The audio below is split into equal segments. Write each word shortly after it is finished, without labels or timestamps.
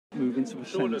moving to the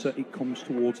centre. It comes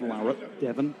towards Larrat.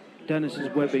 Devon.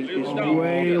 Denis's webbing is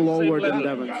way lower than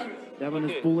Devon's. Devon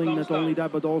is pulling not only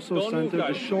that, but also center.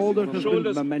 The shoulder has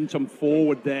been Momentum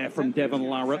forward there from Devon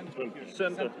Larrat.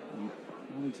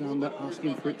 Alexander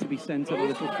asking for it to be centred a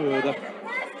little further.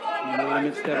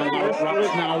 Limits Devon Larrat.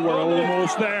 Wraps now. We're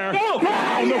almost there.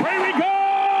 And away we go!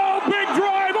 Big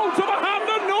drive onto the hand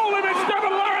and no limits.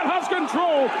 Devon Larrat has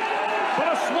control. But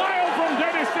a smile from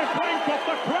Denis to plank up.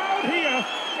 The crowd here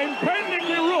impending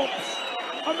erupts.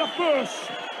 And the first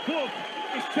blood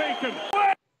is taken.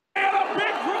 And a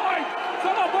big drive to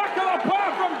the back of the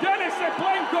park from Denis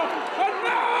Seplenko. And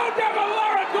now Devon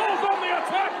Larrat goes on the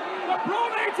attack. The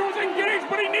pronator is engaged,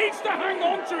 but he needs to hang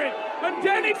on to it. And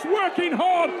Denis working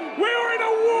hard. We're in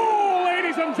a war,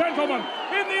 ladies and gentlemen,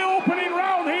 in the opening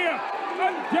round here.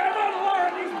 And Devon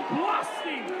Larrat is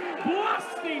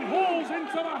blasting holes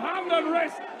into the hand and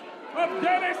wrist of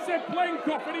Denis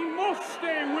Seplenko, and he must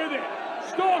stay with it.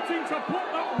 Starting to put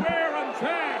that wear and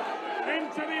tear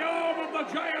into the arm of the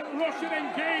giant Russian,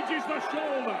 engages the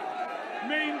shoulder,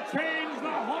 maintains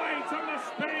the height and the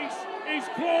space, is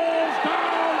closed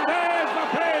down, there's the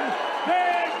pin,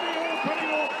 there's the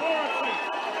opening authority.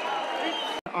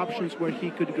 Options where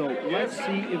he could go. Let's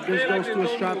see if this goes to a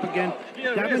strap again.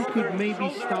 Devon could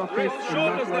maybe stop it and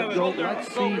not let go.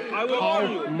 Let's see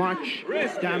how much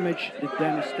damage did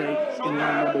Denis take in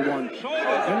round number one.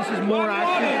 Denis is more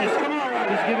active.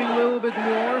 He's giving a little bit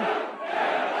more.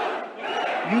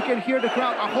 You can hear the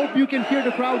crowd. I hope you can hear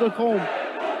the crowd at home.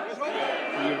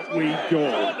 Here we go.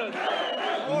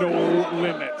 No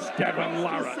limits. Devon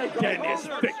Larrat. Denis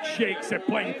Vic shakes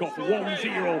Seplenko.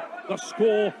 1-0. The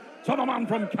score to the man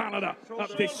from Canada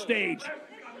at this stage.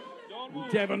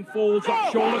 Devon folds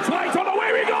that shoulder tight on the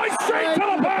way we go, straight to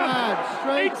the pad.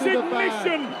 It's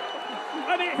ignition,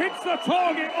 and it hits the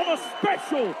target on a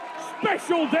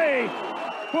special day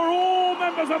for all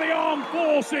members of the armed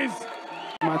forces.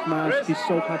 Matt Mask, he's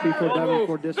so happy for Devon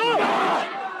for this one.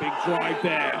 Big drive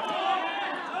there.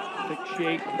 Big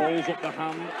shake, holds up the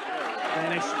hand.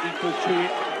 Denis equal to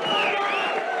it.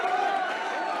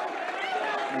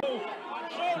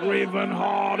 Driven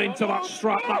hard into that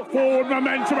strap, that forward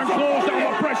momentum, and close down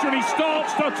the pressure, and he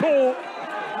starts to talk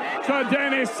to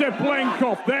Denis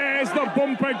Seplenko. There's the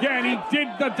bump again. He did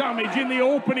the damage in the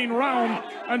opening round,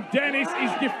 and Denis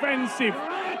is defensive.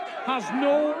 Has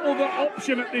no other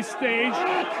option at this stage.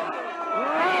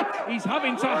 He's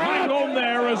having to hang on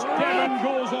there as Devon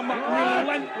goes on that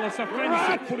relentless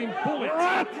offensive, putting bullet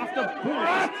after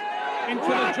bullet into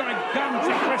the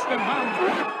gigantic wrist and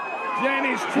hand.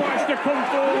 Denis tries to come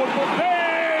forward, but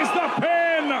there's the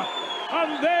pin,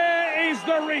 and there is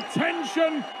the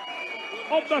retention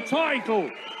of the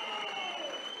title.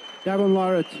 Devon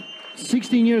Larrat,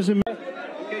 16 years in.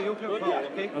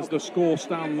 As the score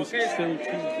stands, still 2-0.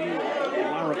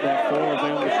 Larrat therefore, as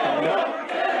I understand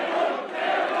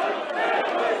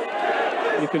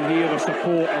it. You can hear the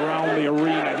support around the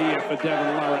arena here for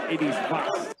Devon Larrat. It is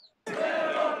vast.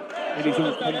 It is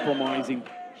uncompromising.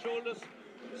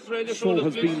 So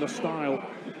has been the style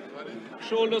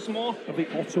shoulders more of the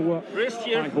Ottawa wrist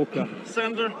here, hooker.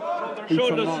 center, Who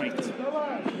shoulders, tonight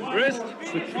wrist,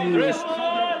 secures wrist, a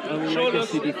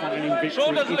legacy-defining victory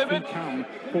shoulders if limit. he can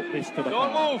put this to the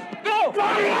Don't bar. move, go!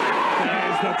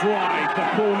 There's the drive, the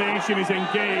pronation is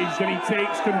engaged, and he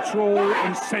takes control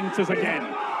and centres again.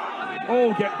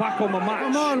 Oh, get back on the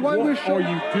match. Come on, what are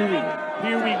you doing?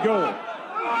 Here we go.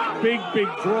 Big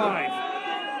drive.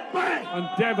 And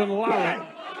Devon Larrat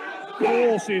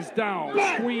forces down,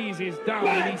 squeezes down,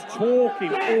 and he's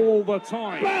talking all the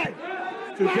time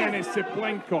to Denis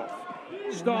Seplenko.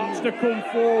 Starts to come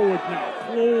forward now,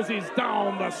 closes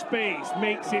down the space,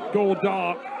 makes it go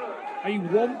dark. He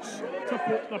wants to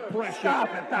put the pressure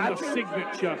and the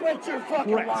signature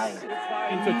press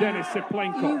into Denis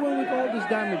Seplenko. Even with all this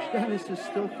damage, Denis is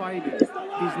still fighting.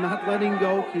 He's not letting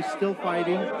go, he's still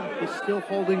fighting, he's still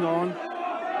holding on.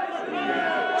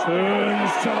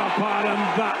 Turns to the pad, and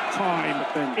that time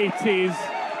it is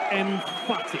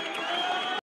emphatic.